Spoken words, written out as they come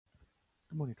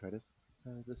Good morning, traders. So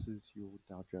this is your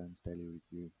Dow Jones daily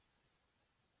review.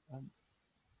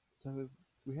 So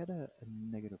we had a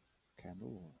negative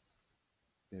candle or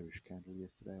bearish candle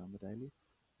yesterday on the daily,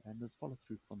 and it was followed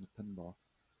through from the pin bar.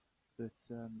 But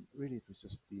really, it was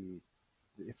just the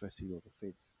FOC or the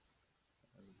Fed,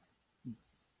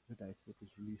 the data that was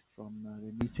released from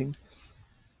their meeting,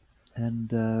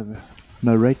 and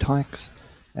no rate hikes.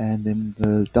 And then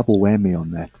the double whammy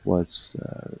on that was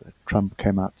Trump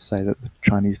came out to say that the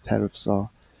Chinese tariffs are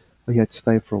here to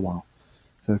stay for a while.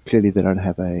 So clearly they don't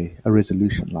have a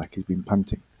resolution like he's been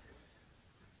punting.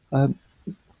 So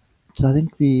I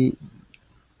think a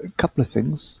couple of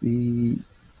things. The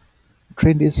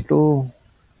trend is still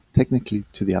technically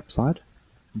to the upside,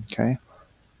 okay?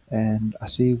 And I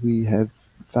see we have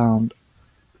found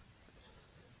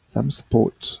some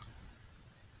support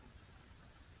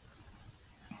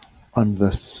on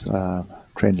this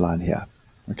trend line here,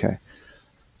 okay?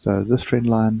 So this trend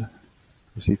line,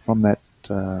 you see from that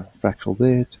fractal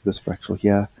there to this fractal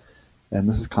here, and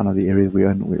this is kind of the area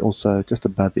we're in. We're also just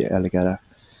above the alligator.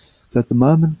 So at the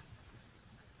moment,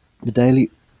 the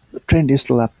trend is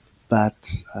still up,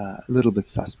 but a little bit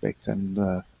suspect. And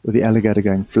with the alligator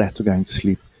going flat or going to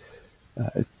sleep,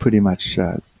 it's pretty much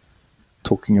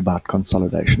talking about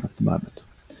consolidation at the moment.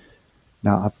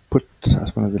 Now I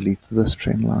just want to delete this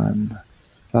trend line.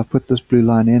 I put this blue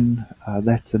line in.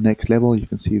 That's the next level. You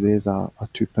can see there's our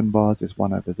two pin bars. There's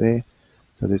one over there.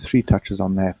 So there's 3 touches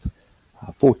on that,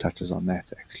 4 touches on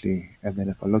that actually. And then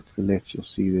if I look to the left, you'll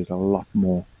see there's a lot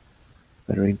more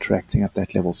that are interacting at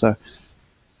that level. So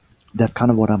that's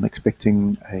kind of what I'm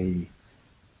expecting, a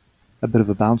bit of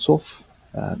a bounce off,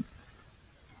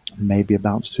 maybe a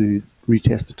bounce to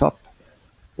retest the top,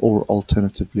 or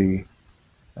alternatively,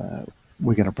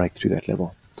 we're going to break through that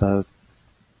level. So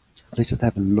let's just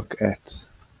have a look at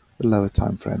the lower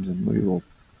time frames and we will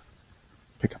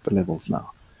pick up the levels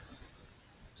now.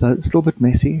 So it's still a bit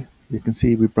messy. You can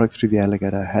see we broke through the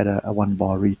alligator, had a 1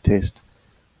 bar retest.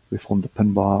 We formed the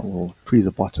pin bar or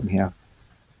tweezer bottom here.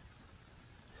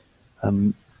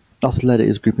 Oscillator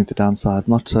is grouping the downside.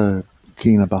 Not so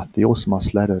keen about the awesome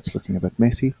oscillator. It's looking a bit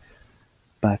messy.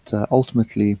 But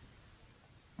ultimately,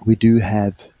 we do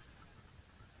have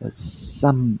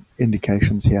some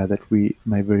indications here that we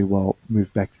may very well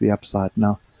move back to the upside.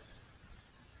 Now,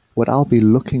 what I'll be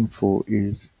looking for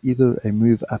is either a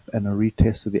move up and a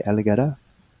retest of the alligator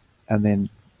and then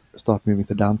start moving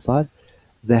to the downside.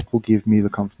 That will give me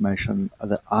the confirmation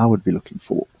that I would be looking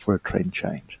for a trend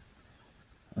change.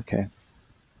 Okay.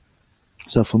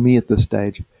 So for me at this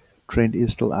stage, trend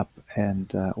is still up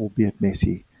and albeit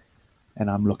messy, and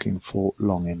I'm looking for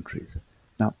long entries.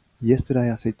 Now,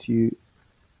 yesterday I said to you,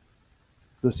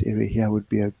 this area here would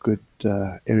be a good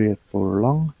area for a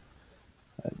long.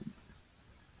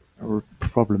 The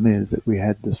problem is that we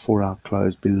had this 4-hour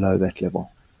close below that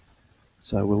level.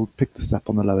 So we'll pick this up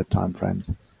on the lower time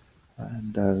frames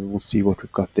and we'll see what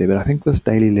we've got there. But I think this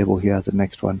daily level here is the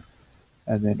next one.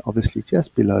 And then obviously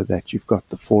just below that, you've got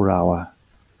the 4-hour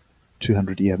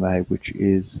 200 EMA, which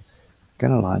is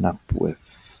going to line up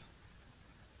with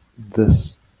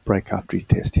this breakout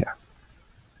retest here.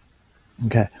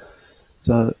 Okay,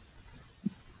 so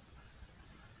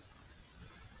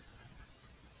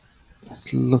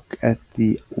let's look at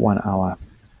the 1 hour.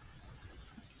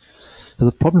 So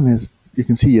the problem is, you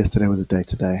can see yesterday was a day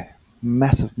today.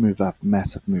 Massive move up,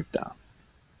 massive move down.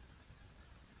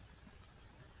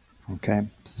 Okay,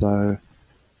 so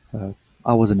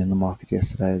I wasn't in the market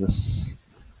yesterday.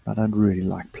 I don't really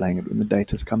like playing it when the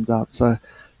data comes out, so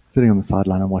sitting on the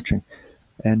sideline and watching.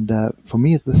 And for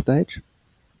me at this stage,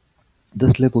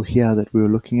 this level here that we were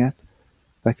looking at, the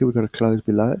fact that we got a close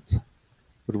below it,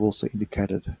 would have also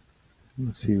indicated,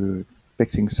 let's see, we were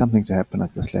expecting something to happen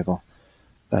at this level.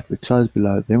 But we closed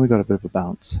below, then we got a bit of a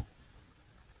bounce,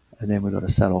 and then we got a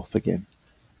sell-off again.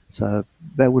 So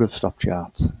that would have stopped you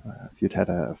out if you'd had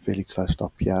a fairly close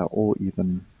stop here, or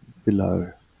even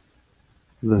below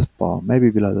this bar.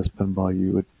 Maybe below this pin bar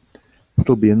you would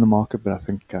still be in the market, but I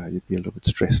think you'd be a little bit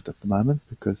stressed at the moment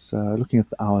because looking at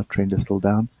the hour, trend is still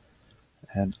down.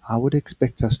 And I would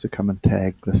expect us to come and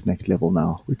tag this next level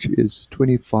now, which is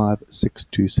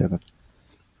 25,627.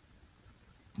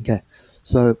 Okay,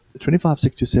 so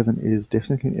 25,627 is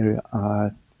definitely an area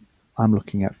I'm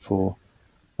looking at for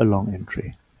a long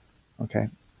entry. Okay,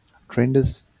 trend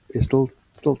is still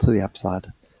to the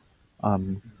upside.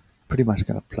 I'm pretty much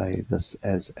going to play this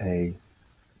as a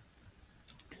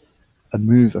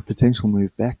potential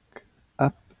move back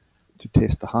up to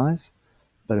test the highs.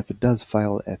 But if it does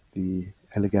fail at the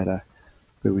alligator,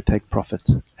 where we take profit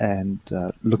and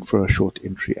look for a short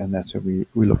entry, and that's where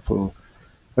we look for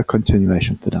a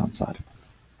continuation to the downside.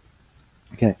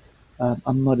 Okay,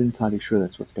 I'm not entirely sure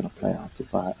that's what's going to play out.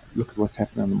 If I look at what's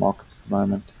happening on the markets at the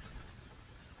moment,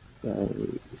 so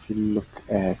if you look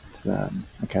at,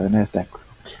 okay, the Nasdaq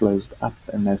closed up,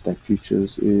 and Nasdaq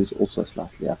futures is also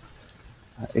slightly up.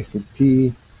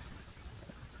 S&P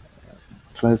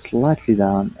closed slightly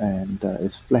down and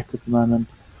is flat at the moment,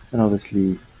 and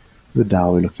obviously the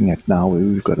Dow we're looking at now,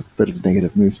 we've got a bit of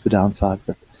negative move to the downside,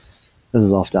 but this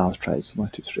is after hours trade, so I'm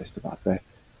not too stressed about that.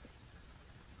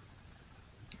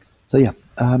 So yeah,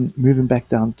 moving back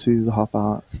down to the half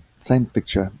hour, same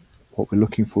picture. What we're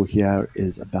looking for here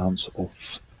is a bounce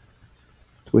off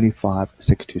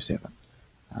 25,627.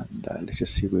 And let's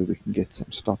just see where we can get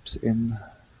some stops in.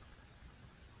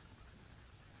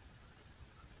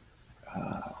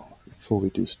 Before we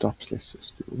do stops, let's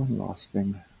just do one last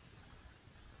thing.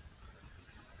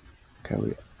 Okay,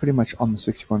 we're pretty much on the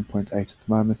 61.8 at the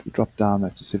moment. We dropped down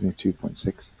at the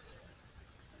 72.6.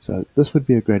 So this would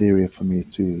be a great area for me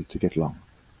to get long.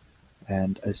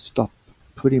 And a stop,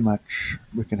 pretty much,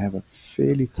 we can have a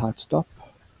fairly tight stop,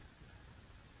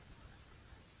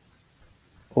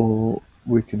 or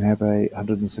we can have a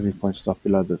 170 point stop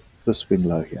below the swing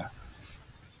low here.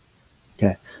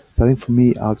 Okay, so I think for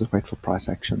me, I'll just wait for price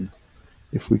action.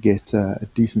 If we get a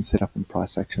decent setup in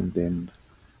price action, then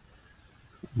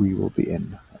we will be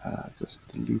in. Just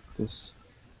delete this,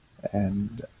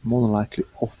 and more than likely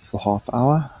off the half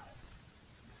hour.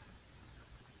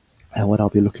 And what I'll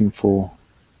be looking for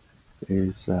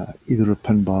is either a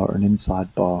pin bar or an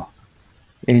inside bar,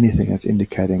 anything that's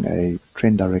indicating a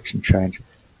trend direction change,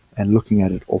 and looking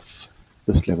at it off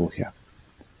this level here.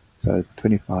 So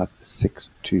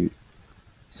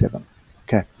 25,627.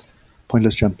 Okay,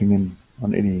 pointless jumping in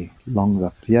on any longs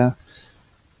up here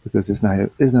because there's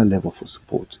no level for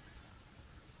support.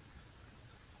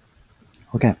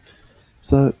 Okay,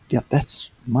 so yeah,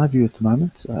 that's my view at the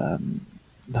moment.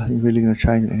 Nothing really going to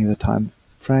change in any of the time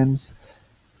frames.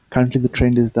 Currently, the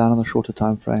trend is down on the shorter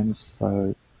time frames,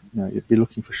 so you'd be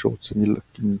looking for shorts, and you're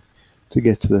looking to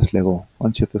get to this level.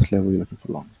 Once you're at this level, you're looking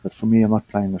for longs. But for me, I'm not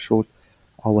playing the short.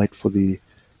 I'll wait for the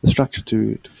structure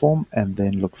to form, and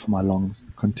then look for my longs,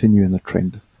 continue in the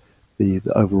trend, the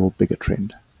overall bigger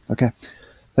trend. Okay.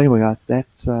 Anyway, guys,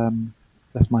 that's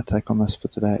my take on this for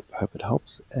today. I hope it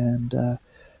helps, and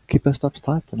keep our stops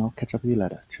tight, and I'll catch up with you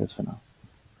later. Cheers for now.